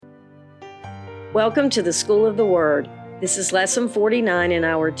Welcome to the School of the Word. This is Lesson 49 in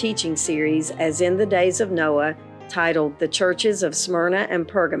our teaching series, As in the Days of Noah, titled The Churches of Smyrna and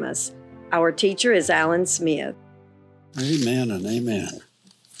Pergamos. Our teacher is Alan Smith. Amen and amen.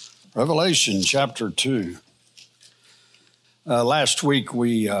 Revelation chapter 2. Last week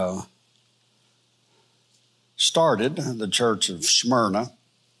we started the church of Smyrna.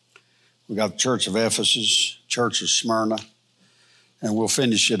 We got the church of Ephesus, church of Smyrna, and we'll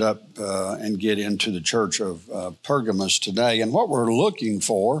finish it up and get into the church of Pergamos today. And what we're looking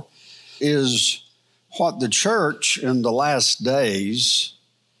for is what the church in the last days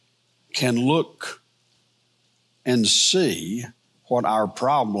can look and see what our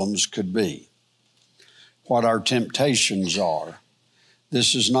problems could be, what our temptations are.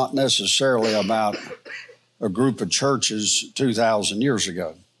 This is not necessarily about a group of churches 2,000 years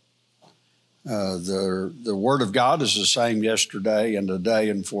ago. The Word of God is the same yesterday and today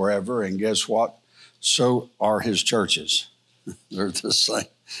and forever, and guess what? So are His churches. They're the same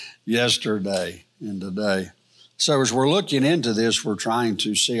yesterday and today. So as we're looking into this, we're trying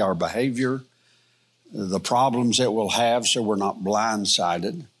to see our behavior, the problems that we'll have so we're not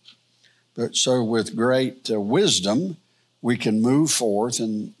blindsided. But so with great wisdom, we can move forth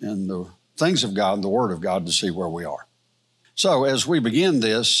in the things of God and the Word of God to see where we are. So as we begin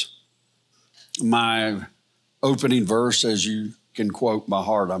this, my opening verse, as you can quote by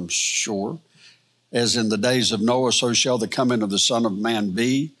heart, I'm sure, as in the days of Noah, so shall the coming of the Son of Man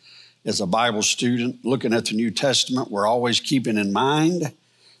be. As a Bible student looking at the New Testament, we're always keeping in mind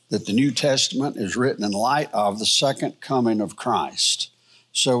that the New Testament is written in light of the second coming of Christ.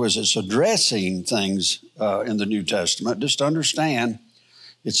 So as it's addressing things in the New Testament, just understand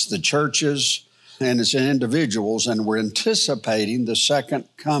it's the churches and it's individuals, and we're anticipating the second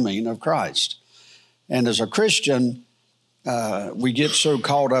coming of Christ. And as a Christian, we get so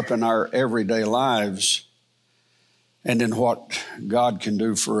caught up in our everyday lives and in what God can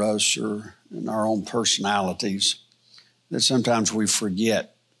do for us or in our own personalities that sometimes we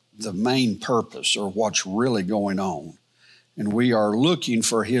forget the main purpose or what's really going on. And we are looking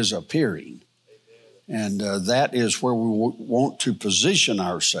for His appearing. And that is where we want to position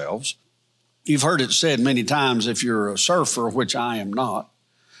ourselves. You've heard it said many times, if you're a surfer, which I am not,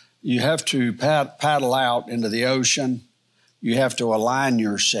 you have to paddle out into the ocean. You have to align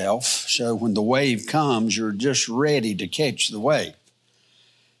yourself so when the wave comes, you're just ready to catch the wave.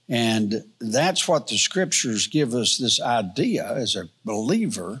 And that's what the Scriptures give us, this idea as a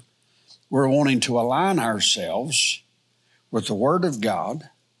believer. We're wanting to align ourselves with the Word of God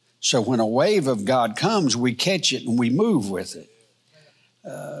so when a wave of God comes, we catch it and we move with it.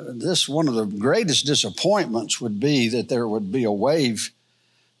 One of the greatest disappointments would be that there would be a wave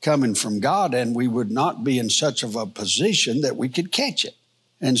coming from God and we would not be in such of a position that we could catch it.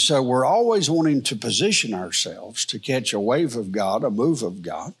 And so we're always wanting to position ourselves to catch a wave of God, a move of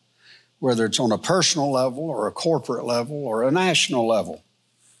God, whether it's on a personal level or a corporate level or a national level.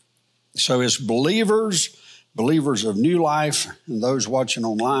 So as believers of New Life and those watching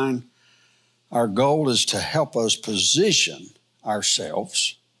online, our goal is to help us position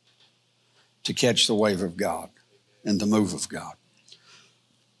ourselves to catch the wave of God and the move of God.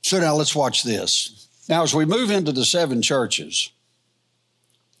 So now let's watch this. Now, as we move into the seven churches,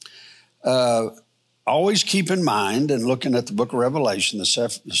 always keep in mind, and looking at the book of Revelation, the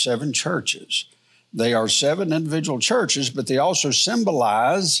seven churches, they are seven individual churches, but they also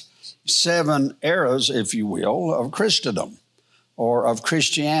symbolize seven eras, if you will, of Christendom or of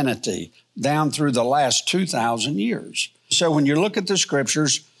Christianity down through the last 2,000 years. So when you look at the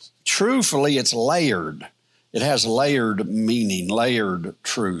Scriptures, truthfully, it's layered. It has layered meaning, layered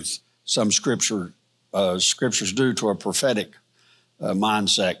truth. Some scriptures do to a prophetic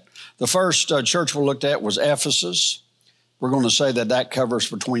mindset. The first church we looked at was Ephesus. We're going to say that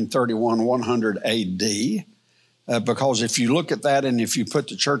covers between 31 and 100 A.D., because if you look at that and if you put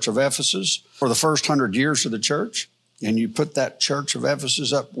the church of Ephesus for the first 100 years of the church, and you put that church of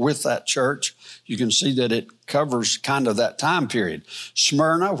Ephesus up with that church, you can see that it covers kind of that time period.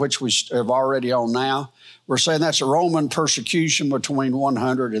 Smyrna, which we have already on now, we're saying that's a Roman persecution between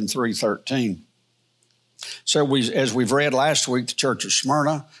 100 and 313. So as we've read last week, the church of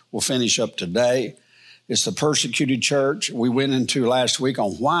Smyrna, we'll finish up today. It's the persecuted church. We went into last week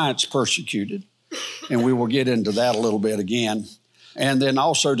on why it's persecuted, and we will get into that a little bit again. And then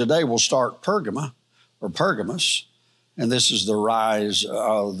also today we'll start Pergamos, and this is the rise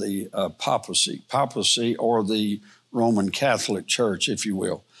of the papacy or the Roman Catholic Church, if you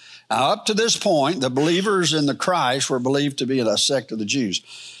will. Now, up to this point, the believers in the Christ were believed to be a sect of the Jews.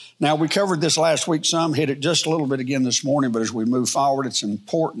 Now, we covered this last week some, hit it just a little bit again this morning, but as we move forward, it's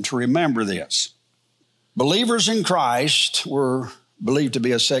important to remember this. Believers in Christ were believed to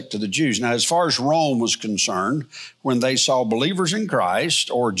be a sect of the Jews. Now, as far as Rome was concerned, when they saw believers in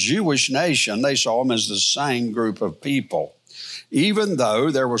Christ or Jewish nation, they saw them as the same group of people, even though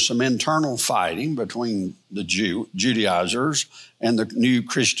there was some internal fighting between the Judaizers and the new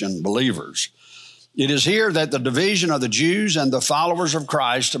Christian believers. It is here that the division of the Jews and the followers of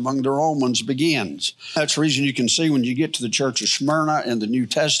Christ among the Romans begins. That's the reason you can see when you get to the church of Smyrna in the New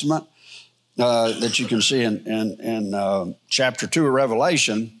Testament, that you can see in chapter 2 of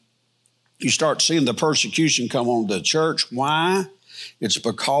Revelation, you start seeing the persecution come on the church. Why? It's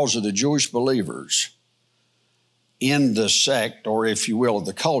because of the Jewish believers in the sect, or if you will,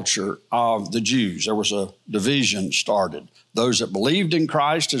 the culture of the Jews. There was a division started. Those that believed in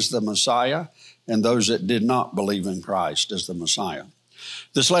Christ as the Messiah and those that did not believe in Christ as the Messiah.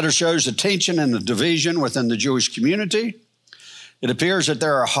 This letter shows the tension and the division within the Jewish community. It appears that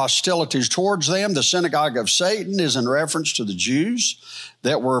there are hostilities towards them. The synagogue of Satan is in reference to the Jews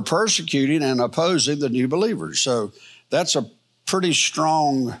that were persecuting and opposing the new believers. So that's a pretty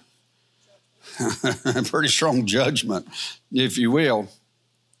strong judgment, if you will,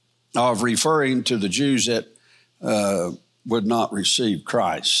 of referring to the Jews that would not receive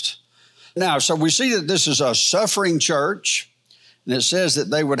Christ. Now, so we see that this is a suffering church. And it says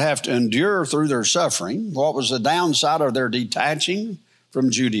that they would have to endure through their suffering. What was the downside of their detaching from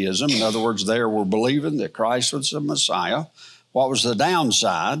Judaism? In other words, they were believing that Christ was the Messiah. What was the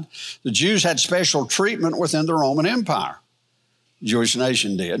downside? The Jews had special treatment within the Roman Empire. The Jewish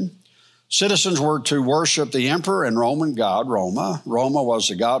nation did. Citizens were to worship the emperor and Roman god, Roma. Roma was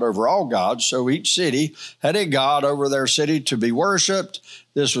the god over all gods, so each city had a god over their city to be worshiped.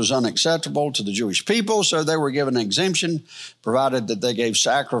 This was unacceptable to the Jewish people, so they were given an exemption, provided that they gave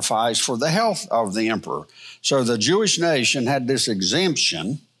sacrifice for the health of the emperor. So the Jewish nation had this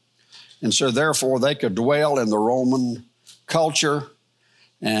exemption, and so therefore they could dwell in the Roman culture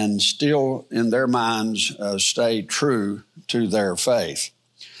and still, in their minds, stay true to their faith.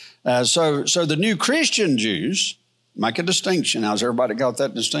 So the new Christian Jews, make a distinction. Now, has everybody got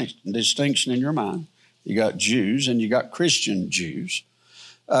that distinction in your mind? You got Jews and you got Christian Jews.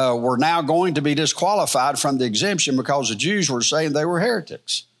 Were now going to be disqualified from the exemption because the Jews were saying they were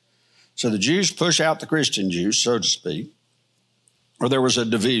heretics. So the Jews push out the Christian Jews, so to speak, or there was a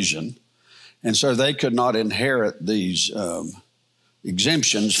division, and so they could not inherit these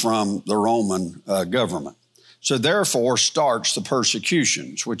exemptions from the Roman government. So therefore starts the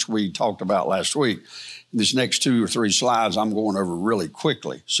persecutions, which we talked about last week. In these next 2 or 3 slides, I'm going over really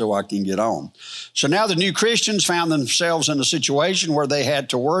quickly so I can get on. So now the new Christians found themselves in a situation where they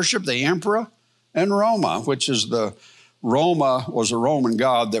had to worship the emperor and Roma, which is Roma was a Roman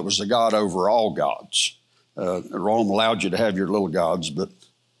god that was the god over all gods. Rome allowed you to have your little gods, but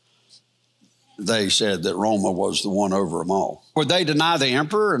they said that Roma was the one over them all. Would they deny the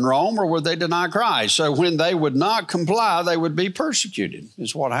emperor in Rome, or would they deny Christ? So when they would not comply, they would be persecuted,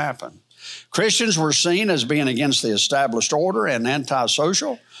 is what happened. Christians were seen as being against the established order and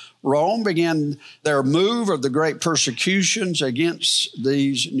antisocial. Rome began their move of the great persecutions against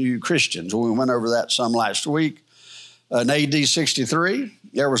these new Christians. We went over that some last week. In AD 63,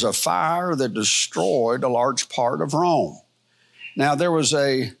 there was a fire that destroyed a large part of Rome. Now,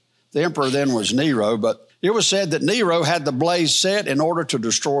 the emperor then was Nero, but it was said that Nero had the blaze set in order to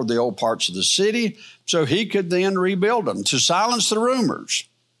destroy the old parts of the city so he could then rebuild them, to silence the rumors.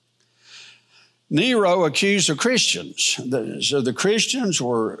 Nero accused the Christians. So the Christians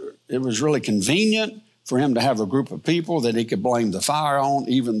it was really convenient for him to have a group of people that he could blame the fire on,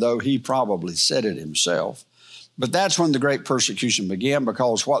 even though he probably set it himself. But that's when the great persecution began,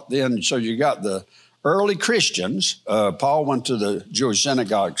 because so you got the early Christians. Paul went to the Jewish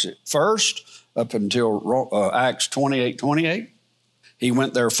synagogues at first, up until Acts 28:28. He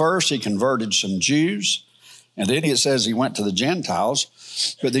went there first. He converted some Jews. And then it says he went to the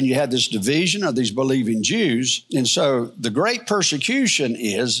Gentiles. But then you had this division of these believing Jews. And so the great persecution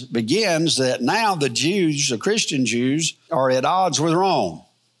begins that now the Jews, the Christian Jews, are at odds with Rome.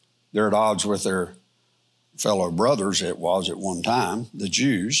 They're at odds with their fellow brothers, it was at one time, the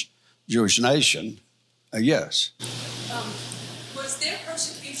Jews, Jewish nation. Yes. Was there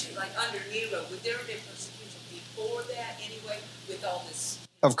persecution, like under Nero, would there have been persecution before that anyway, with all this?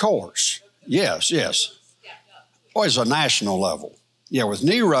 Of course. Yes. Oh, it's a national level. Yeah, with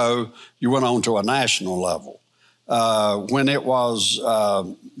Nero, you went on to a national level. When it was,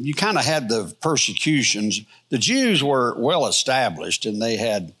 you kind of had the persecutions. The Jews were well established, and they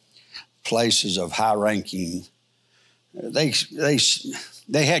had places of high ranking. They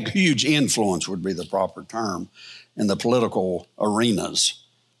had huge influence, would be the proper term, in the political arenas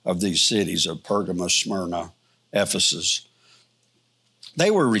of these cities of Pergamos, Smyrna, Ephesus.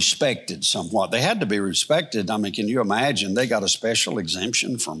 They were respected somewhat. They had to be respected. I mean, can you imagine? They got a special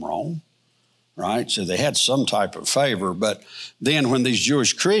exemption from Rome, right? So they had some type of favor. But then when these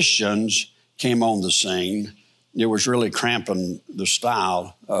Jewish Christians came on the scene, it was really cramping the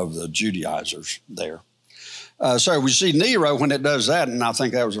style of the Judaizers there. So we see Nero when it does that, and I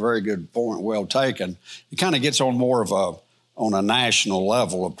think that was a very good point, well taken. It kind of gets on more of on a national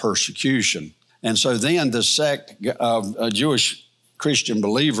level of persecution. And so then the sect of Jewish Christian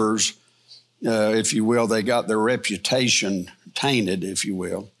believers, if you will, they got their reputation tainted, if you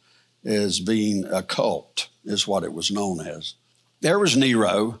will, as being a cult, is what it was known as. There was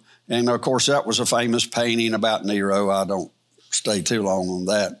Nero, and of course that was a famous painting about Nero. I don't stay too long on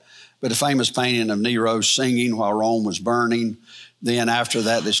that. But a famous painting of Nero singing while Rome was burning. Then after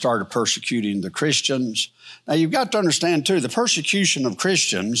that, they started persecuting the Christians. Now, you've got to understand, too, the persecution of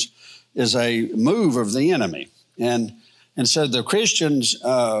Christians is a move of the enemy. And so the Christians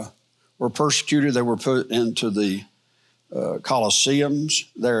were persecuted. They were put into the Colosseums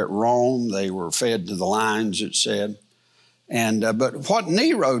there at Rome. They were fed to the lions, it said. But what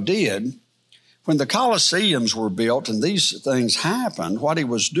Nero did, when the Colosseums were built and these things happened, what he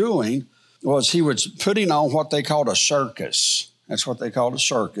was doing was he was putting on what they called a circus. That's what they called a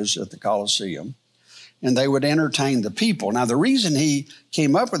circus at the Colosseum. And they would entertain the people. Now, the reason he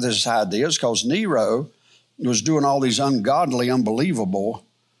came up with this idea is because Nero was doing all these ungodly, unbelievable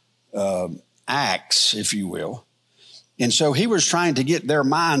acts, if you will. And so he was trying to get their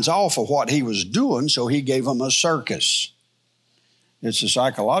minds off of what he was doing, so he gave them a circus. It's a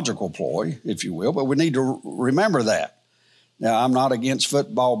psychological ploy, if you will, but we need to remember that. Now, I'm not against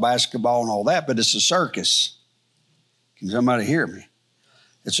football, basketball, and all that, but it's a circus. Can somebody hear me?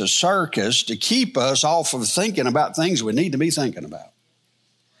 It's a circus to keep us off of thinking about things we need to be thinking about.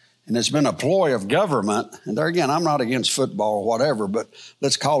 And it's been a ploy of government. And there again, I'm not against football or whatever, but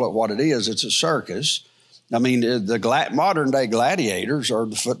let's call it what it is. It's a circus. I mean, the modern day gladiators are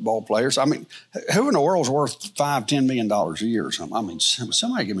the football players. I mean, who in the world's worth $5-10 million a year or something? I mean,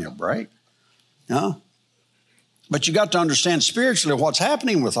 somebody give me a break. Huh? But you got to understand spiritually what's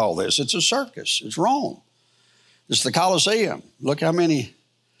happening with all this. It's a circus. It's Rome. It's the Colosseum. Look how many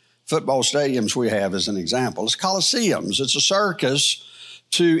football stadiums we have as an example. It's Colosseums. It's a circus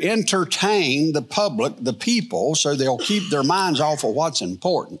to entertain the public, the people, so they'll keep their minds off of what's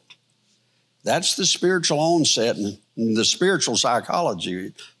important. That's the spiritual onset and the spiritual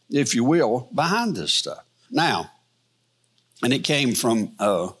psychology, if you will, behind this stuff. Now, and it came from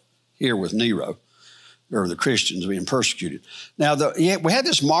here with Nero, or the Christians being persecuted. Now, we had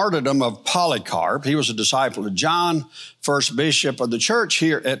this martyrdom of Polycarp. He was a disciple of John, first bishop of the church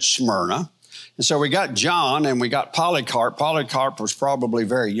here at Smyrna. And so we got John and we got Polycarp. Polycarp was probably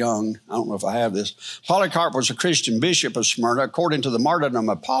very young. I don't know if I have this. Polycarp was a Christian bishop of Smyrna. According to the martyrdom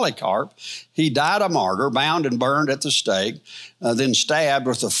of Polycarp, he died a martyr, bound and burned at the stake, then stabbed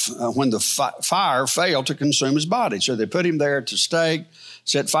when the fire failed to consume his body. So they put him there at the stake,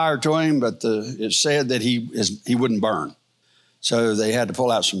 set fire to him, but it said that he wouldn't burn. So they had to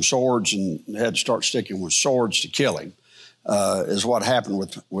pull out some swords and had to start sticking with swords to kill him, is what happened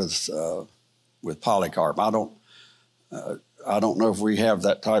with Polycarp. I don't know if we have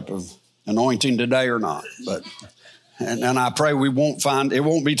that type of anointing today or not, but and I pray we won't find, it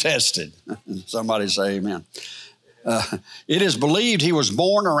won't be tested. Somebody say amen. It is believed he was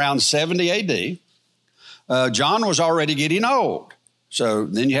born around 70 AD. John was already getting old. So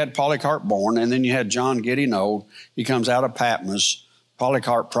then you had Polycarp born, and then you had John getting old. He comes out of Patmos.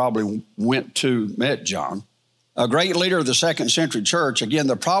 Polycarp probably met John. A great leader of the second century church. Again,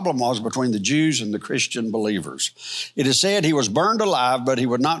 the problem was between the Jews and the Christian believers. It is said he was burned alive, but he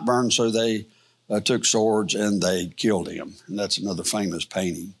would not burn, so they took swords and they killed him. And that's another famous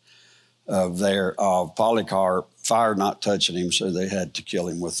painting of Polycarp, fire not touching him, so they had to kill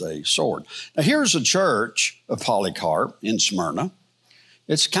him with a sword. Now here's a church of Polycarp in Smyrna.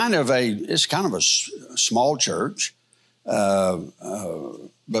 It's kind of a small church, but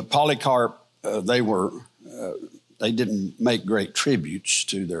Polycarp, they didn't make great tributes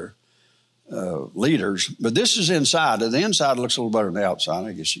to their leaders. But this is inside. The inside looks a little better than the outside,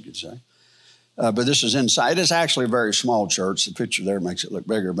 I guess you could say. But this is inside. It is actually a very small church. The picture there makes it look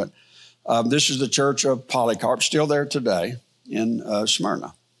bigger. But this is the church of Polycarp, still there today in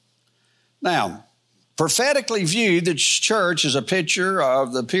Smyrna. Now, prophetically viewed, the church is a picture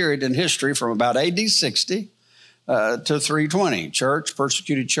of the period in history from about AD 60 to 320. Church,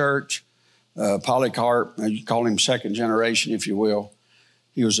 persecuted church. Polycarp, you call him second generation, if you will.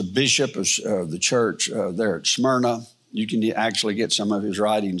 He was a bishop of the church there at Smyrna. You can actually get some of his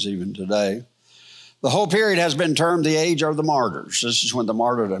writings even today. The whole period has been termed the age of the martyrs. This is when the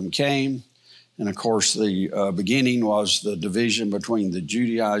martyrdom came. And of course, the beginning was the division between the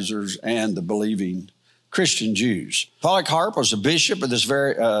Judaizers and the believing Christian Jews. Polycarp was a bishop of this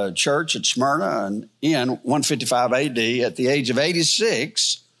very church at Smyrna, and in 155 AD, at the age of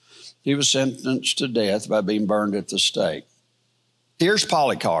 86, he was sentenced to death by being burned at the stake. Here's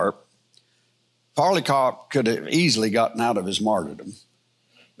Polycarp. Polycarp could have easily gotten out of his martyrdom,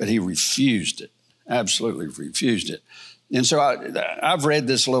 but he refused it, absolutely refused it. And so I've read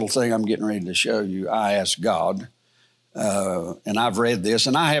this little thing I'm getting ready to show you. I asked God, and I've read this,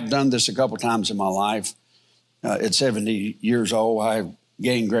 and I have done this a couple times in my life. At 70 years old, I've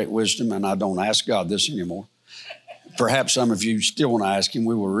gained great wisdom, and I don't ask God this anymore. Perhaps some of you still want to ask him.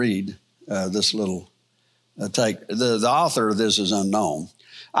 We will read this little take. The author of this is unknown.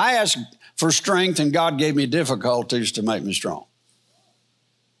 I asked for strength, and God gave me difficulties to make me strong.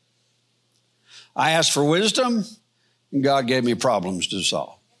 I asked for wisdom, and God gave me problems to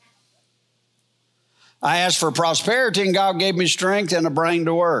solve. I asked for prosperity, and God gave me strength and a brain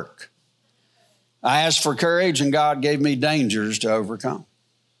to work. I asked for courage, and God gave me dangers to overcome.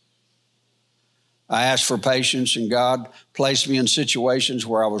 I asked for patience, and God placed me in situations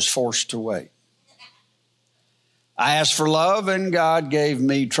where I was forced to wait. I asked for love, and God gave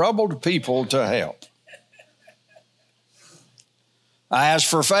me troubled people to help. I asked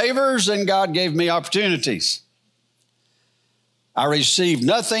for favors, and God gave me opportunities. I received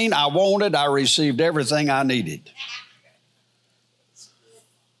nothing I wanted. I received everything I needed.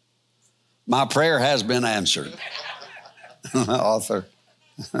 My prayer has been answered. Author,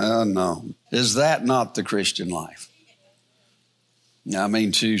 oh no. Is that not the Christian life? I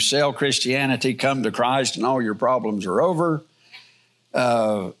mean, to sell Christianity, come to Christ, and all your problems are over.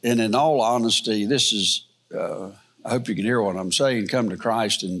 And in all honesty, this is, I hope you can hear what I'm saying, come to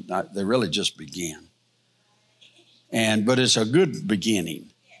Christ, and they really just begin. But it's a good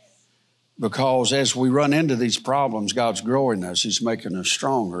beginning, because as we run into these problems, God's growing us. He's making us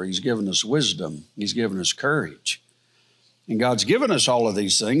stronger. He's given us wisdom. He's given us courage. And God's given us all of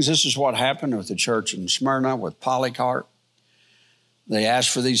these things. This is what happened with the church in Smyrna with Polycarp. They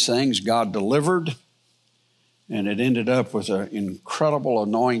asked for these things. God delivered. And it ended up with an incredible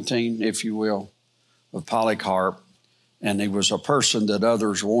anointing, if you will, of Polycarp. And he was a person that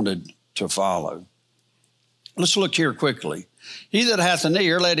others wanted to follow. Let's look here quickly. He that hath an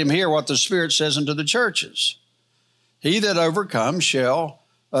ear, let him hear what the Spirit says unto the churches. He that overcomes shall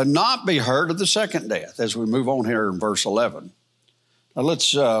not be hurt of the second death, as we move on here in verse 11. Now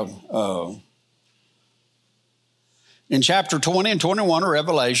let's, in chapter 20 and 21 of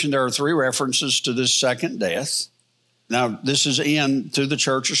Revelation, there are 3 references to this second death. Now, this is to the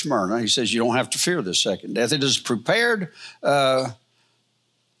church of Smyrna. He says you don't have to fear this second death. It is prepared for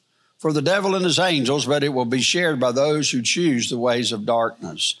the devil and his angels, but it will be shared by those who choose the ways of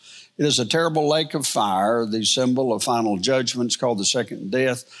darkness. It is a terrible lake of fire, the symbol of final judgment. It's called the second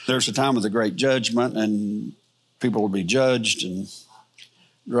death. There's a time of the great judgment, and people will be judged and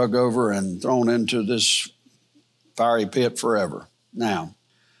drug over and thrown into this fiery pit forever. Now,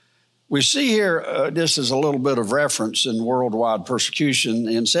 we see here, this is a little bit of reference in worldwide persecution.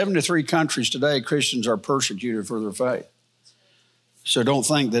 In 73 countries today, Christians are persecuted for their faith. So don't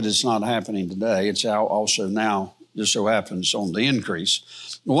think that it's not happening today. It's also now, just so happens, on the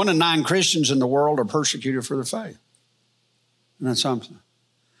increase. 1 in 9 Christians in the world are persecuted for their faith. Isn't that something?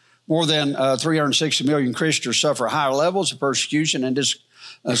 More than 360 million Christians suffer higher levels of persecution and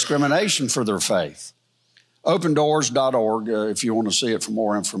discrimination for their faith. OpenDoors.org, if you want to see it for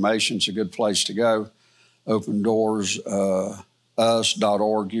more information, it's a good place to go.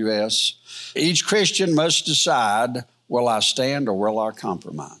 OpenDoors.us.org, US. Each Christian must decide, will I stand or will I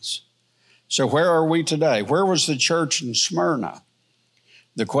compromise? So where are we today? Where was the church in Smyrna?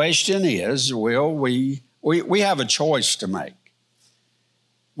 The question is, will we have a choice to make.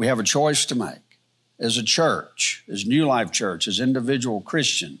 We have a choice to make as a church, as New Life Church, as individual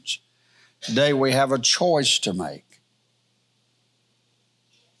Christians. Today we have a choice to make.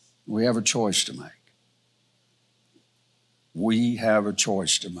 We have a choice to make. We have a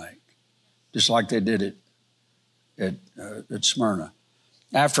choice to make, just like they did it at Smyrna.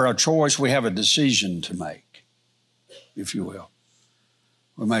 After our choice, we have a decision to make, if you will.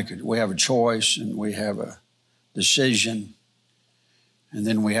 We have a choice, and we have a decision, and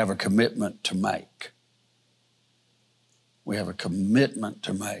then we have a commitment to make. We have a commitment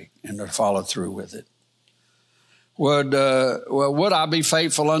to make and to follow through with it. Would I be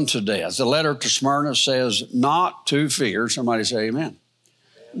faithful unto death? The letter to Smyrna says not to fear. Somebody say amen.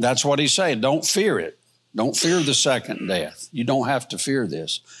 That's what he's saying. Don't fear it. Don't fear the second death. You don't have to fear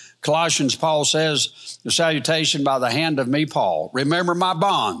this. Colossians, Paul says, the salutation by the hand of me, Paul. Remember my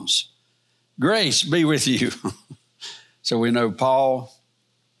bonds. Grace be with you. So we know Paul,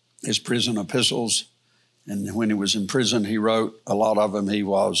 his prison epistles, and when he was in prison, he wrote a lot of them. He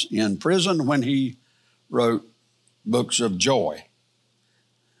was in prison when he wrote books of joy.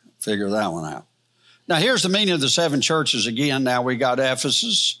 Figure that one out. Now, here's the meaning of the seven churches again. Now, we got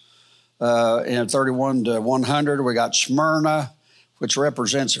Ephesus in 31 to 100. We got Smyrna, which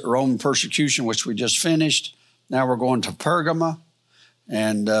represents Roman persecution, which we just finished. Now we're going to Pergamos.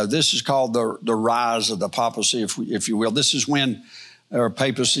 And this is called the rise of the papacy, if you will. This is when, or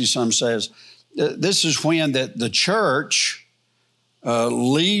papacy, some says, this is when the church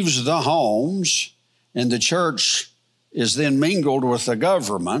leaves the homes and the church is then mingled with the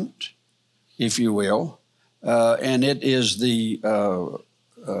government, if you will, and it is the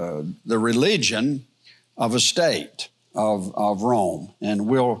religion of a state of Rome. And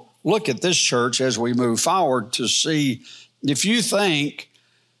we'll look at this church as we move forward to see if you think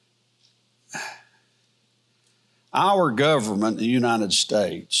our government, the United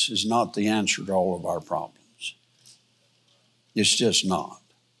States, is not the answer to all of our problems. It's just not.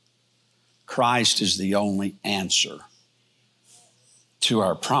 Christ is the only answer to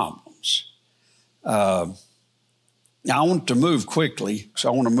our problems. Now, I want to move quickly, because I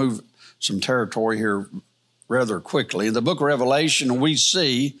want to move some territory here rather quickly. In the book of Revelation, we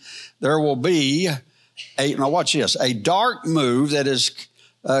see there will be now watch this, a dark move that is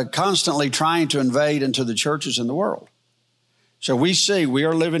constantly trying to invade into the churches in the world. So we see we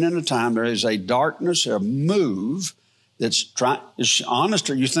are living in a time, there is a darkness, a move that's trying, it's honest,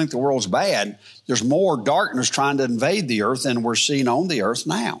 or you think the world's bad, there's more darkness trying to invade the earth than we're seeing on the earth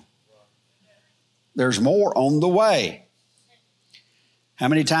now. There's more on the way. How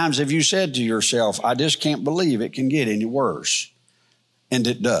many times have you said to yourself, I just can't believe it can get any worse? And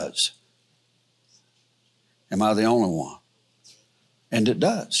it does. Am I the only one? And it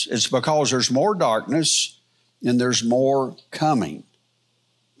does. It's because there's more darkness and there's more coming.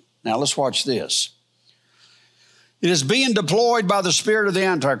 Now let's watch this. It is being deployed by the spirit of the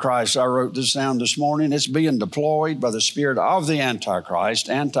Antichrist. I wrote this down this morning. It's being deployed by the spirit of the Antichrist.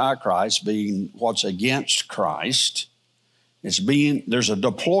 Antichrist being what's against Christ. There's a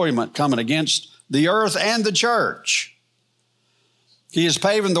deployment coming against the earth and the church. He is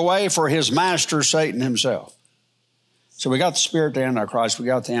paving the way for his master, Satan himself. So we got the spirit of the Antichrist, we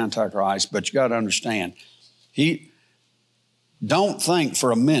got the Antichrist, but you got to understand, don't think for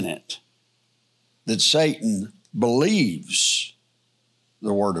a minute that Satan believes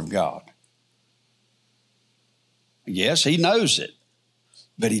the Word of God. Yes, he knows it,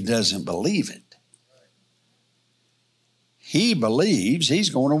 but he doesn't believe it. He believes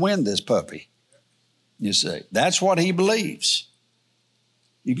he's going to win this puppy, you see. That's what he believes.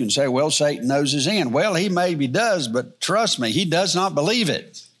 You can say, well, Satan knows his end. Well, he maybe does, but trust me, he does not believe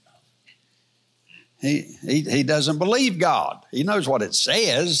it. He doesn't believe God. He knows what it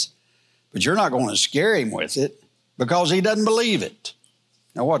says, but you're not going to scare him with it because he doesn't believe it.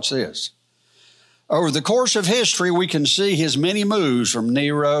 Now watch this. Over the course of history, we can see his many moves from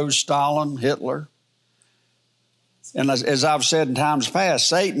Nero, Stalin, Hitler. And as I've said in times past,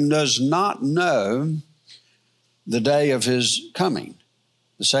 Satan does not know the day of his coming.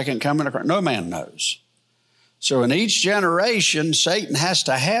 The second coming of Christ, no man knows. So in each generation, Satan has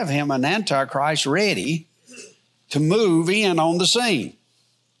to have him an Antichrist ready to move in on the scene.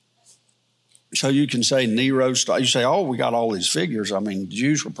 So you can say Nero, you say, oh, we got all these figures. I mean, the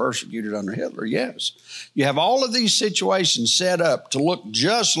Jews were persecuted under Hitler. Yes. You have all of these situations set up to look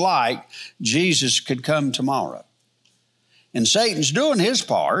just like Jesus could come tomorrow. And Satan's doing his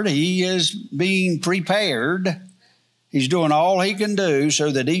part. He is being prepared. He's doing all he can do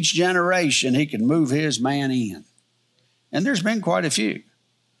so that each generation he can move his man in. And there's been quite a few.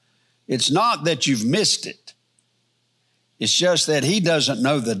 It's not that you've missed it. It's just that he doesn't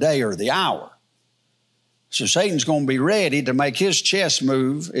know the day or the hour. So Satan's going to be ready to make his chess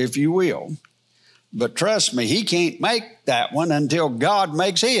move, if you will. But trust me, he can't make that one until God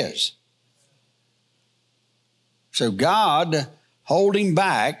makes his. So God, holding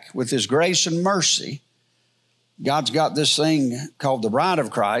back with his grace and mercy, God's got this thing called the bride of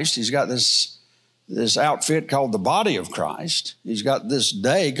Christ. He's got this outfit called the body of Christ. He's got this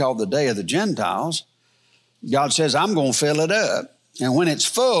day called the day of the Gentiles. God says, I'm going to fill it up. And when it's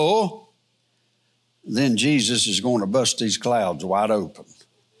full, then Jesus is going to bust these clouds wide open.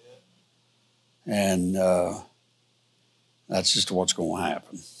 And that's just what's going to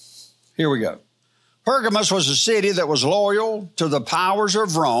happen. Here we go. Pergamos was a city that was loyal to the powers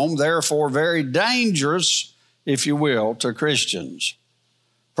of Rome, therefore very dangerous, if you will, to Christians.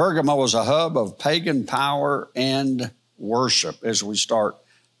 Pergamos was a hub of pagan power and worship as we start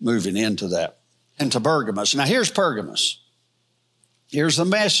moving into that, into Pergamos. Now here's Pergamos. Here's the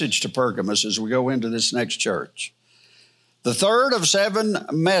message to Pergamos as we go into this next church. The third of 7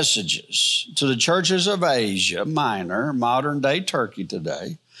 messages to the churches of Asia Minor, modern-day Turkey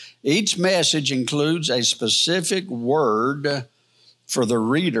today. Each message includes a specific word for the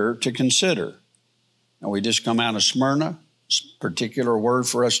reader to consider. Now, we just come out of Smyrna, particular word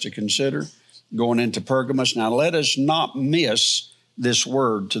for us to consider, going into Pergamos. Now, let us not miss this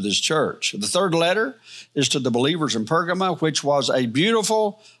word to this church. The third letter is to the believers in Pergamos, which was a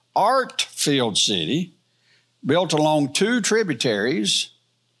beautiful, art-filled city built along 2 tributaries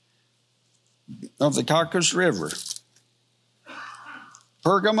of the Caucasus River.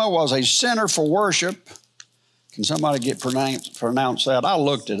 Pergamos was a center for worship. Can somebody pronounce that? I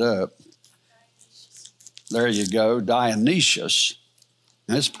looked it up. There you go, Dionysius.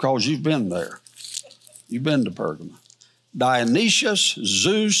 And it's because you've been there. You've been to Pergamos. Dionysius,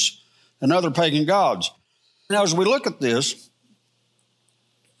 Zeus, and other pagan gods. Now, as we look at this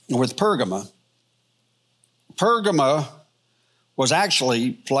with Pergamos, Pergamos was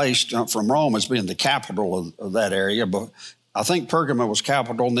actually placed from Rome as being the capital of that area, but I think Pergamos was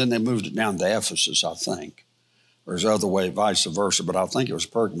capital, and then they moved it down to Ephesus, I think. Or the other way, vice versa, but I think it was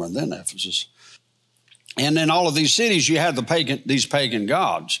Pergamos and then Ephesus. And in all of these cities, you had these pagan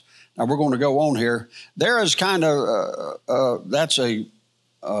gods. Now, we're going to go on here. There is kind of, that's a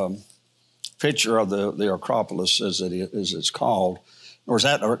picture of the Acropolis, as it's called. Or is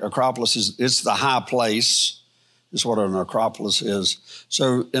that Acropolis? It's the high place. Is what an Acropolis is.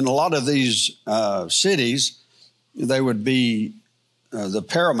 So in a lot of these cities, they would be, the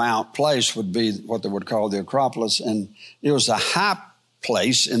paramount place would be what they would call the Acropolis, and it was a high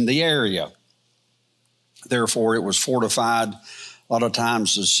place in the area. Therefore, it was fortified. A lot of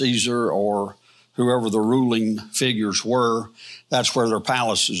times the Caesar or whoever the ruling figures were, that's where their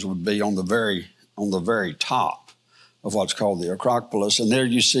palaces would be on the very top of what's called the Acropolis. And there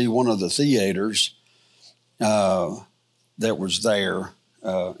you see one of the theaters that was there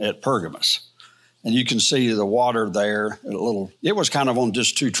at Pergamos. And you can see the water there. It was kind of on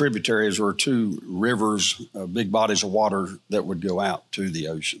just 2 tributaries or 2 rivers, big bodies of water that would go out to the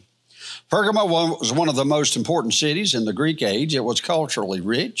ocean. Pergamos was one of the most important cities in the Greek age. It was culturally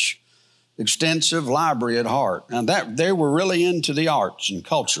rich, extensive library at heart. And that they were really into the arts and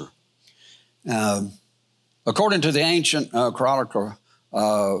culture. According to the ancient chronicle,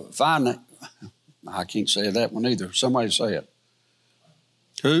 I can't say that one either. Somebody say it.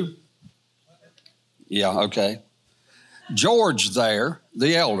 Who? Yeah, okay. George there,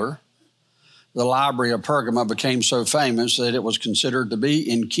 the elder, the library of Pergamos became so famous that it was considered to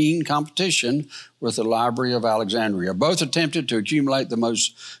be in keen competition with the library of Alexandria. Both attempted to accumulate the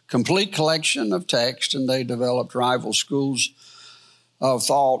most complete collection of text, and they developed rival schools of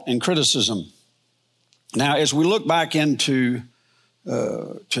thought and criticism. Now, as we look back into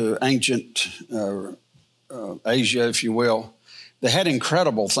to ancient Asia, if you will, they had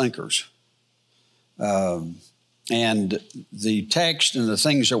incredible thinkers. And the text and the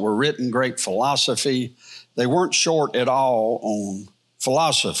things that were written, great philosophy, they weren't short at all on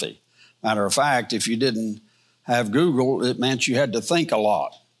philosophy. Matter of fact, if you didn't have Google, it meant you had to think a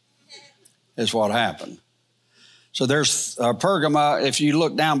lot, is what happened. So there's Pergamos. If you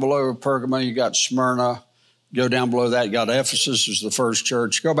look down below Pergamos, you got Smyrna. Go down below that, you got Ephesus is the first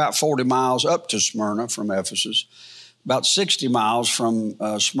church. Go about 40 miles up to Smyrna from Ephesus. About 60 miles from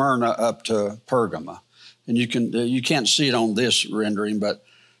Smyrna up to Pergamos. And you can't see it on this rendering, but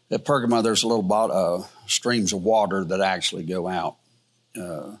at Pergamos, there's a little streams of water that actually go out.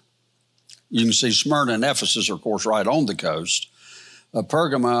 You can see Smyrna and Ephesus are, of course, right on the coast.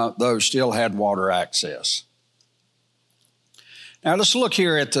 Pergamos, though, still had water access. Now, let's look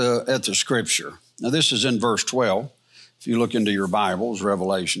here at the scripture. Now, this is in verse 12. If you look into your Bibles,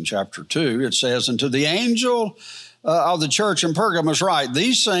 Revelation chapter 2, it says, "And to the angel of the church in Pergamos write,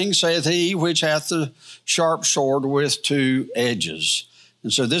 These things saith he which hath the sharp sword with 2 edges."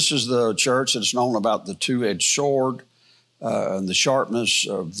 And so this is the church that's known about the 2-edged sword and the sharpness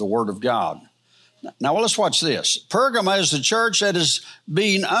of the word of God. Now, let's watch this. Pergamos is the church that is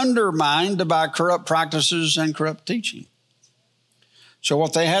being undermined by corrupt practices and corrupt teaching. So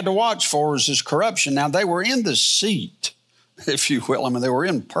what they had to watch for is this corruption. Now, they were in the seat, if you will. I mean, they were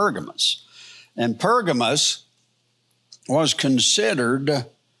in Pergamos. And Pergamos was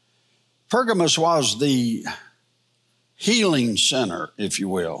the healing center, if you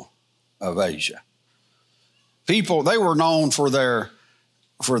will, of Asia. people, they were known for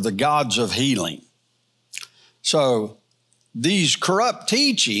the gods of healing. So these corrupt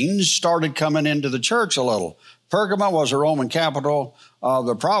teachings started coming into the church a little. Pergamos was a Roman capital of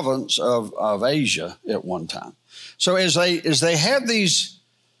the province of Asia at one time. So as they have these,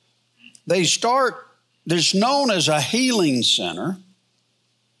 it's known as a healing center.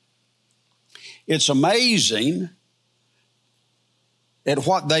 It's amazing at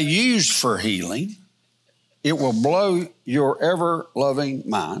what they use for healing. It will blow your ever-loving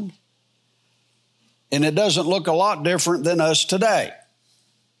mind. And it doesn't look a lot different than us today.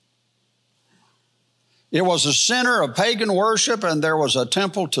 It was a center of pagan worship, and there was a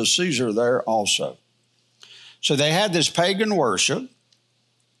temple to Caesar there also. So they had this pagan worship.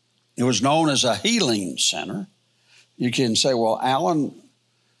 It was known as a healing center. You can say, well, Alan,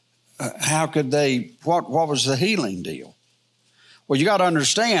 how could they, what was the healing deal? Well, you got to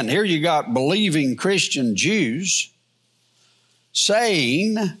understand, here you got believing Christian Jews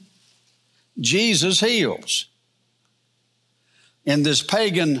saying Jesus heals. In this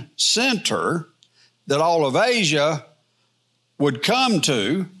pagan center that all of Asia would come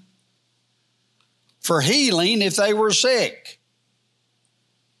to for healing if they were sick.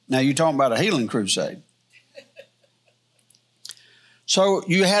 Now you're talking about a healing crusade. So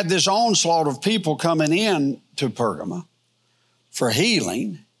you had this onslaught of people coming in to Pergamos for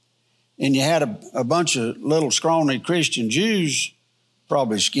healing, and you had a bunch of little scrawny Christian Jews,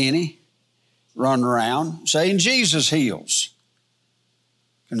 probably skinny, running around saying Jesus heals.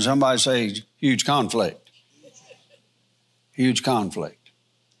 Can somebody say huge conflict? Huge conflict.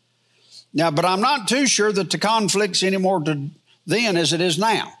 Now, but I'm not too sure that the conflict's any more then as it is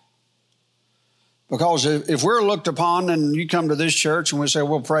now. Because if we're looked upon and you come to this church and we say,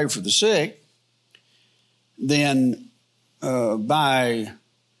 we'll pray for the sick, then by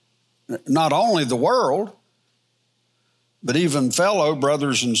not only the world, but even fellow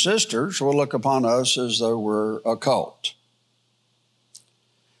brothers and sisters will look upon us as though we're a cult.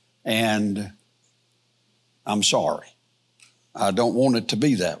 And I'm sorry. I don't want it to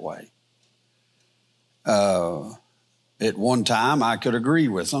be that way. At one time, I could agree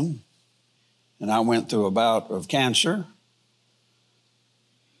with them. And I went through a bout of cancer.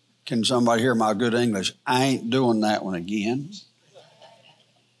 Can somebody hear my good English? I ain't doing that one again.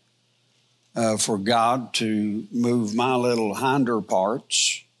 For God to move my little hinder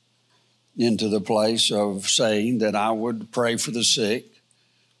parts into the place of saying that I would pray for the sick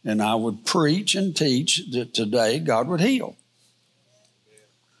and I would preach and teach that today God would heal.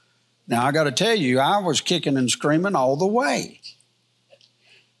 Now, I got to tell you, I was kicking and screaming all the way.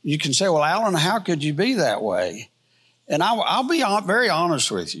 You can say, well, Alan, how could you be that way? And I'll be very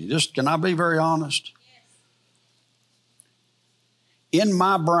honest with you. Can I be very honest? In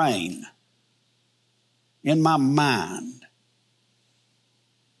my brain, in my mind,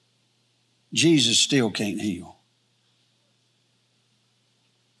 Jesus still can't heal.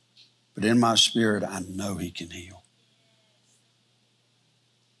 But in my spirit, I know he can heal.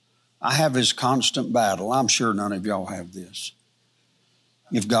 I have this constant battle. I'm sure none of y'all have this.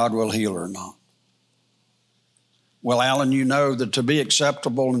 If God will heal or not. Well, Alan, you know that to be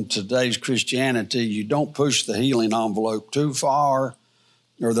acceptable in today's Christianity, you don't push the healing envelope too far,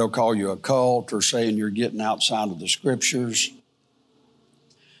 or they'll call you a cult or saying you're getting outside of the scriptures.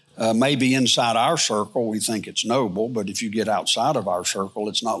 Maybe inside our circle, we think it's noble, but if you get outside of our circle,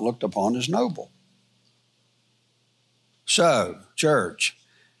 it's not looked upon as noble. So, church,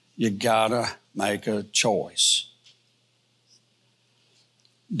 you gotta make a choice.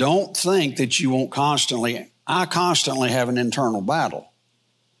 Don't think that you won't I constantly have an internal battle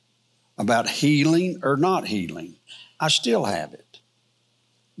about healing or not healing. I still have it.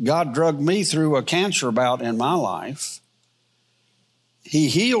 God drugged me through a cancer bout in my life. He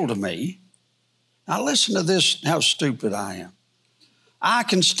healed me. Now listen to this, how stupid I am. I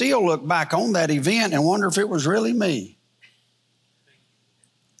can still look back on that event and wonder if it was really me.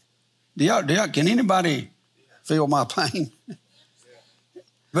 Can anybody feel my pain?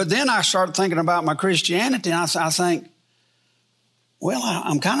 But then I start thinking about my Christianity, and I think, well,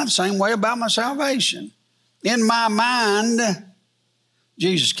 I'm kind of the same way about my salvation. In my mind,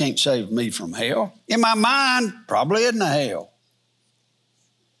 Jesus can't save me from hell. In my mind, probably isn't a hell.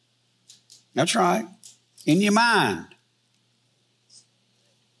 That's right. In your mind.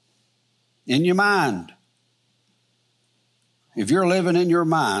 In your mind. If you're living in your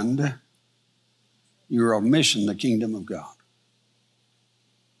mind, you're missing the kingdom of God.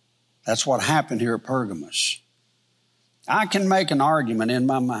 That's what happened here at Pergamos. I can make an argument in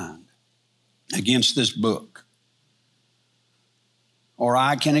my mind against this book, or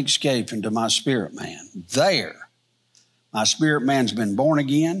I can escape into my spirit man. There, My spirit man's been born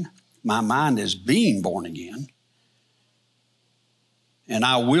again. My mind is being born again. And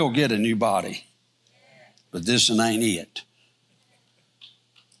I will get a new body. But this ain't it.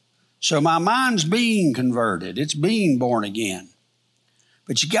 So my mind's being converted. It's being born again.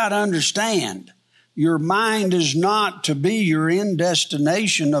 But you got to understand, your mind is not to be your end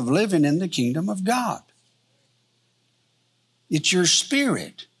destination of living in the kingdom of God. It's your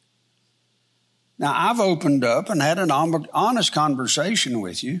spirit. Now, I've opened up and had an honest conversation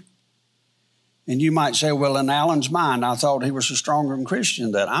with you. And you might say, well, in Alan's mind, I thought he was a stronger Christian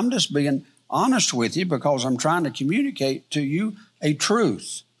than that. I'm just being honest with you because I'm trying to communicate to you a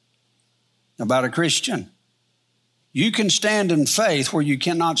truth about a Christian. You can stand in faith where you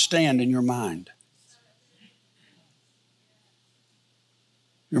cannot stand in your mind.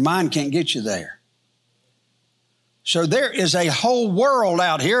 Your mind can't get you there. So there is a whole world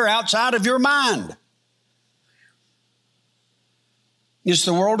out here outside of your mind. It's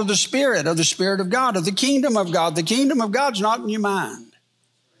the world of the Spirit of God, of the kingdom of God. The kingdom of God's not in your mind.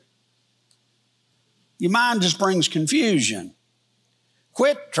 Your mind just brings confusion.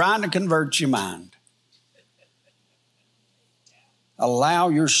 Quit trying to convert your mind. Allow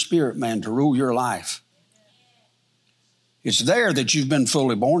your spirit man to rule your life. It's there that you've been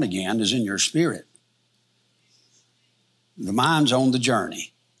fully born again, is in your spirit. The mind's on the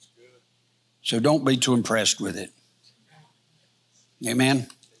journey. So don't be too impressed with it. Amen?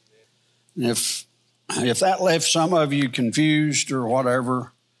 And if that left some of you confused or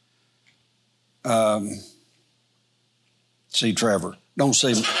whatever, see Trevor. Don't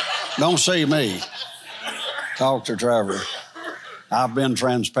see me. Talk to Trevor. I've been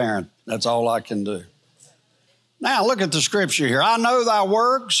transparent. That's all I can do. Now look at the scripture here. I know thy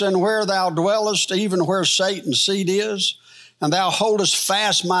works and where thou dwellest, even where Satan's seat is. And thou holdest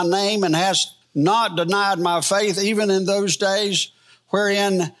fast my name and hast not denied my faith, even in those days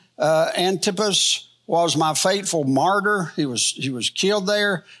wherein Antipas was my faithful martyr. He was killed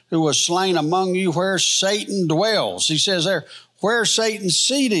there, who was slain among you where Satan dwells. He says there, where Satan's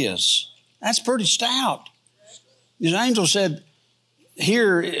seat is. That's pretty stout. His angel said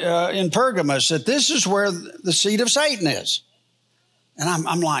here in Pergamos that this is where the seat of Satan is. And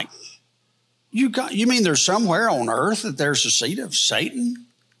I'm like, you mean there's somewhere on earth that there's a seat of Satan?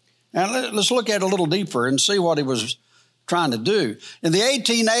 Now let's look at it a little deeper and see what he was trying to do. In the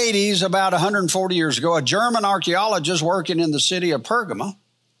 1880s, about 140 years ago, a German archaeologist working in the city of Pergamos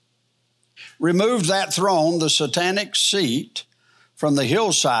removed that throne, the satanic seat, from the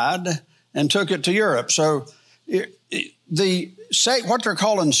hillside and took it to Europe. So what they're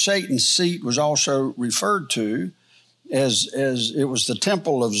calling Satan's seat was also referred to as it was the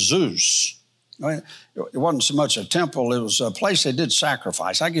temple of Zeus. It wasn't so much a temple, it was a place they did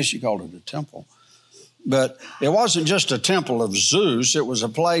sacrifice. I guess you called it a temple. But it wasn't just a temple of Zeus, it was a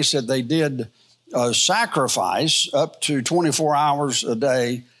place that they did sacrifice up to 24 hours a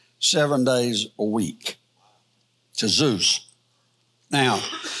day, 7 days a week to Zeus. Now,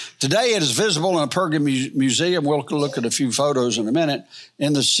 today it is visible in a Pergamos museum. We'll look at a few photos in a minute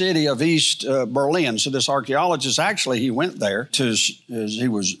in the city of East Berlin. So this archaeologist, actually, he went there to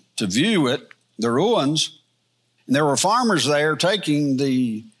view it, the ruins. And there were farmers there taking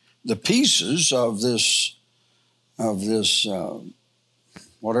the pieces of this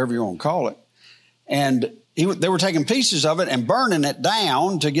whatever you want to call it, and they were taking pieces of it and burning it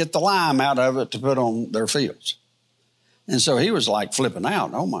down to get the lime out of it to put on their fields. And so he was like flipping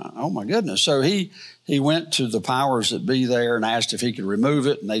out. Oh my goodness. So he went to the powers that be there and asked if he could remove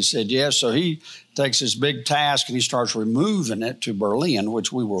it. And they said yes. So he takes this big task and he starts removing it to Berlin,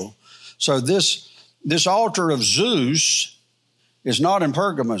 which we will. So this altar of Zeus is not in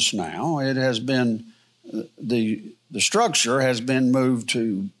Pergamos now. It has been, the structure has been moved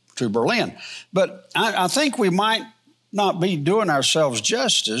to Berlin. But I think we might not be doing ourselves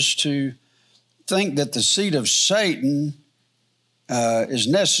justice to think that the seat of Satan is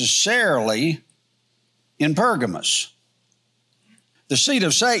necessarily in Pergamos. The seat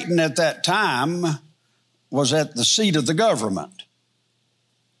of Satan at that time was at the seat of the government.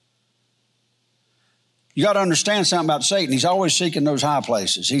 You got to understand something about Satan. He's always seeking those high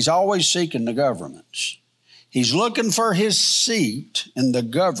places. He's always seeking the governments. He's looking for his seat in the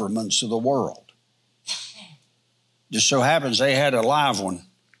governments of the world. Just so happens they had a live one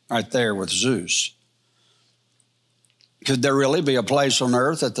right there with Zeus. Could there really be a place on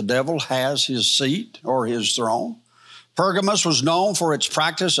earth that the devil has his seat or his throne? Pergamos was known for its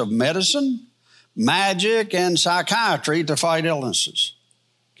practice of medicine, magic, and psychiatry to fight illnesses.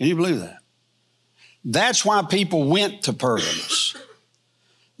 Can you believe that? That's why people went to Pergamos.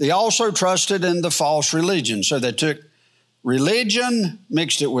 They also trusted in the false religion. So they took religion,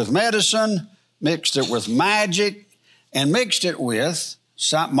 mixed it with medicine, mixed it with magic, and mixed it with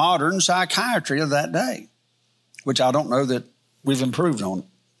modern psychiatry of that day, which I don't know that we've improved on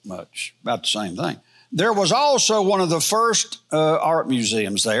much, about the same thing. There was also one of the first art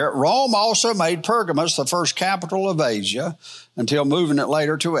museums there. Rome also made Pergamos the first capital of Asia until moving it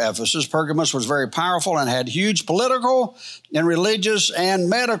later to Ephesus. Pergamos was very powerful and had huge political and religious and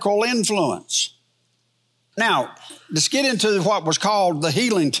medical influence. Now, let's get into what was called the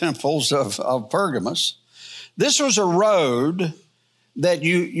healing temples of Pergamos. This was a road that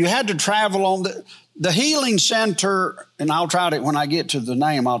you had to travel on. The healing center, and I'll try to, when I get to the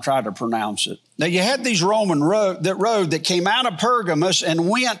name, I'll try to pronounce it. Now, you had these Roman road that came out of Pergamos and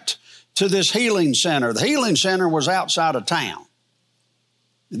went to this healing center. The healing center was outside of town.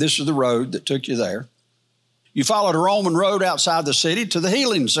 This is the road that took you there. You followed a Roman road outside the city to the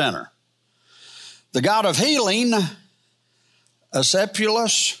healing center. The god of healing,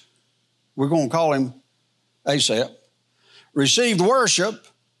 Asclepius, we're going to call him Asap, received worship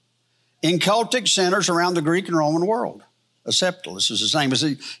in cultic centers around the Greek and Roman world. Asclepius is his name.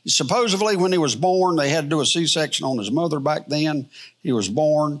 Supposedly, when he was born, they had to do a C-section on his mother back then. He was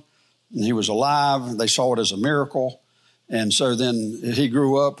born, and he was alive. They saw it as a miracle. And so then he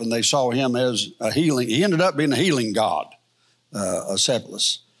grew up, and they saw him as a healing. He ended up being a healing god,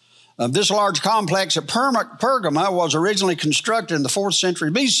 Asclepius. This large complex at Pergama was originally constructed in the 4th century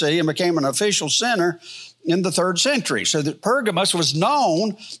BC and became an official center in the 3rd century. So that Pergamos was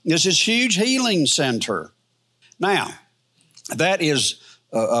known as this huge healing center. Now, that is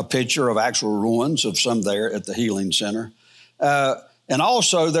a picture of actual ruins of some there at the healing center. And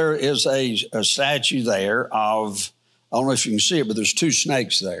also there is a statue there of, I don't know if you can see it, but there's 2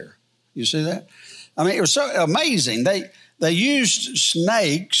 snakes there. You see that? I mean, it was so amazing. They used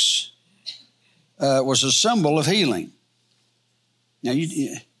snakes was a symbol of healing. Now,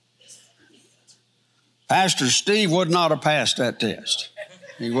 Pastor Steve would not have passed that test.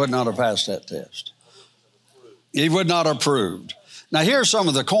 He would not have passed that test. He would not have approved. Now, here are some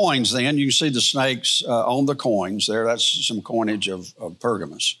of the coins then. You can see the snakes on the coins there. That's some coinage of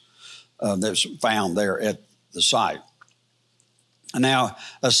Pergamos that's found there at the site. Now,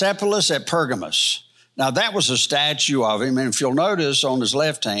 Asclepius at Pergamos. Now, that was a statue of him. And if you'll notice on his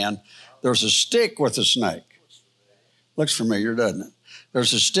left hand, there's a stick with a snake. Looks familiar, doesn't it?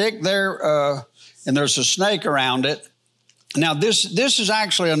 There's a stick there, and there's a snake around it. Now, this is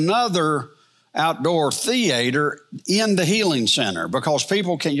actually another outdoor theater in the healing center because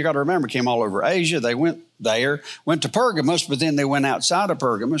people you got to remember, came all over Asia. They went there, went to Pergamos, but then they went outside of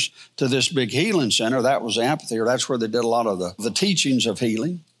Pergamos to this big healing center. That was the amphitheater. That's where they did a lot of the teachings of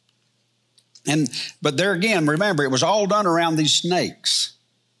healing. But there again, remember, it was all done around these snakes.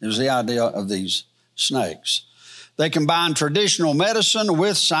 It was the idea of these snakes. They combined traditional medicine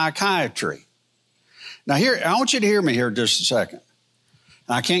with psychiatry. Now here, I want you to hear me here just a second.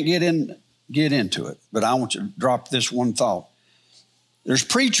 I can't get into it, but I want you to drop this one thought. There's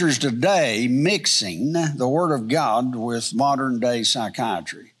preachers today mixing the Word of God with modern day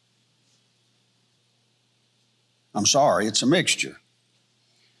psychiatry. I'm sorry, it's a mixture.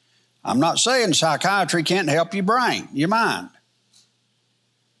 I'm not saying psychiatry can't help your brain, your mind.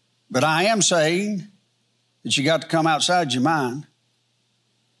 But I am saying that you got to come outside your mind.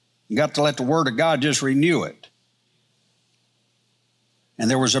 You got to let the Word of God just renew it. And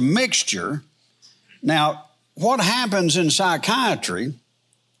there was a mixture. Now, what happens in psychiatry,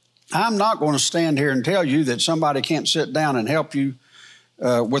 I'm not going to stand here and tell you that somebody can't sit down and help you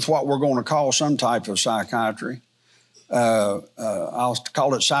with what we're going to call some type of psychiatry. I'll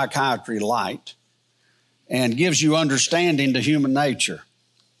call it psychiatry light, and gives you understanding to human nature.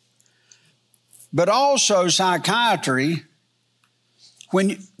 But also psychiatry,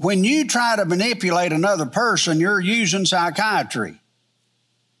 when you try to manipulate another person, you're using psychiatry.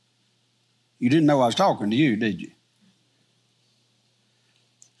 You didn't know I was talking to you, did you?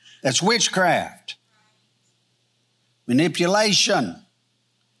 That's witchcraft. Manipulation.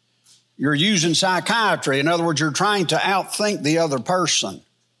 You're using psychiatry. In other words, you're trying to outthink the other person.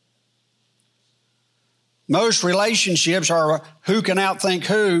 Most relationships are who can outthink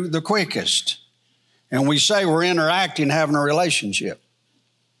who the quickest. And we say we're interacting, having a relationship.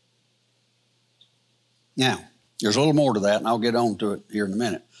 Now, there's a little more to that, and I'll get on to it here in a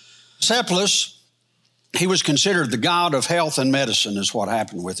minute. Asclepius, he was considered the god of health and medicine is what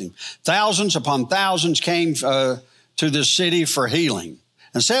happened with him. Thousands upon thousands came to this city for healing.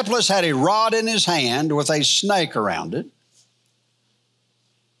 Asclepius had a rod in his hand with a snake around it.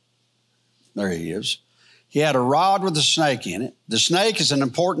 There he is. He had a rod with a snake in it. The snake is an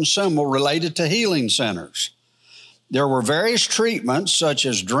important symbol related to healing centers. There were various treatments such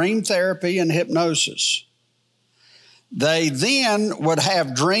as dream therapy and hypnosis. They then would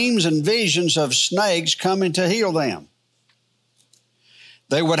have dreams and visions of snakes coming to heal them.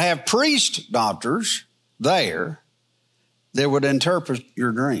 They would have priest doctors there that would interpret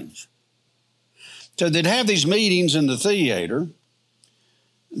your dreams. So they'd have these meetings in the theater.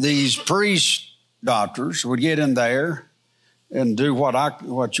 These priest doctors would get in there and do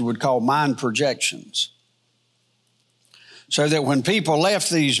what you would call mind projections. So that when people left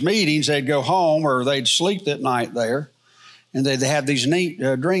these meetings, they'd go home or they'd sleep that night there, and they'd have these neat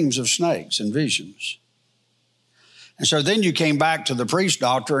dreams of snakes and visions. And so then you came back to the priest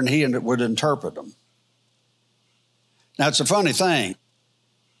doctor and he would interpret them. Now, it's a funny thing.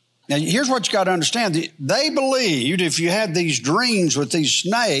 Now, here's what you got to understand. They believed if you had these dreams with these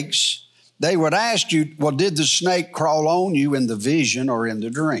snakes, they would ask you, well, did the snake crawl on you in the vision or in the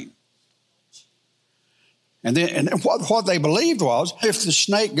dream? And what they believed was if the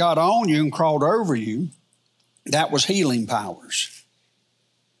snake got on you and crawled over you, that was healing powers.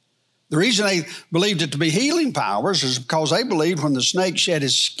 The reason they believed it to be healing powers is because they believed when the snake shed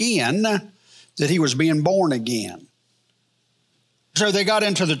his skin that he was being born again. So they got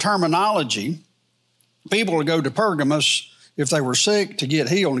into the terminology. People would go to Pergamos if they were sick to get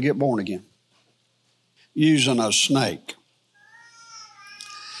healed and get born again using a snake.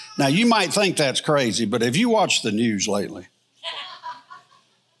 Now, you might think that's crazy, but have you watched the news lately?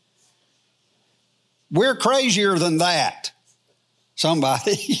 We're crazier than that.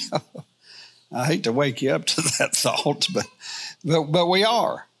 Somebody, I hate to wake you up to that thought, but we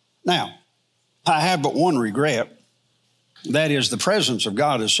are. Now, I have but one regret. That is the presence of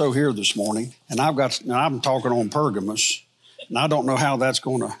God is so here this morning, and I'm talking on Pergamos, and I don't know how that's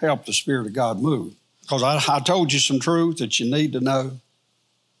going to help the Spirit of God move, because I told you some truth that you need to know,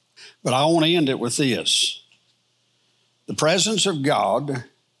 but I want to end it with this. The presence of God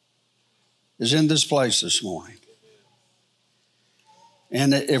is in this place this morning.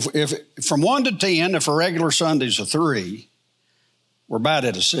 And if from 1 to 10, if a regular Sunday's a 3, we're about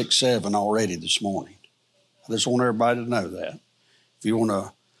at a 6, 7 already this morning. I just want everybody to know that. If you want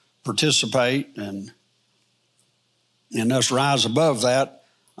to participate and us rise above that,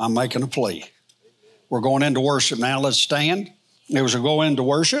 I'm making a plea. We're going into worship now. Let's stand. It was a go into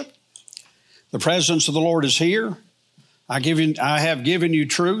worship. The presence of the Lord is here. I have given you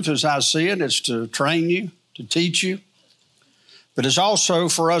truth as I see it. It's to train you, to teach you. But it's also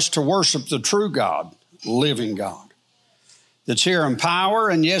for us to worship the true God, living God, that's here in power,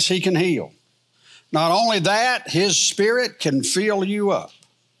 and yes, he can heal. Not only that, his Spirit can fill you up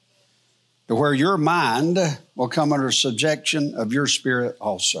to where your mind will come under subjection of your spirit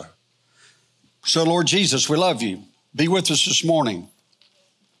also. So, Lord Jesus, we love you. Be with us this morning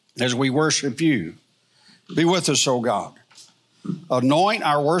as we worship you. Be with us, oh God. Anoint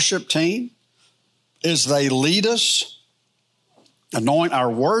our worship team as they lead us. Anoint our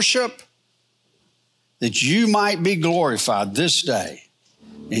worship that you might be glorified this day.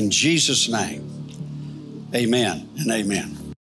 In Jesus' name, amen and amen.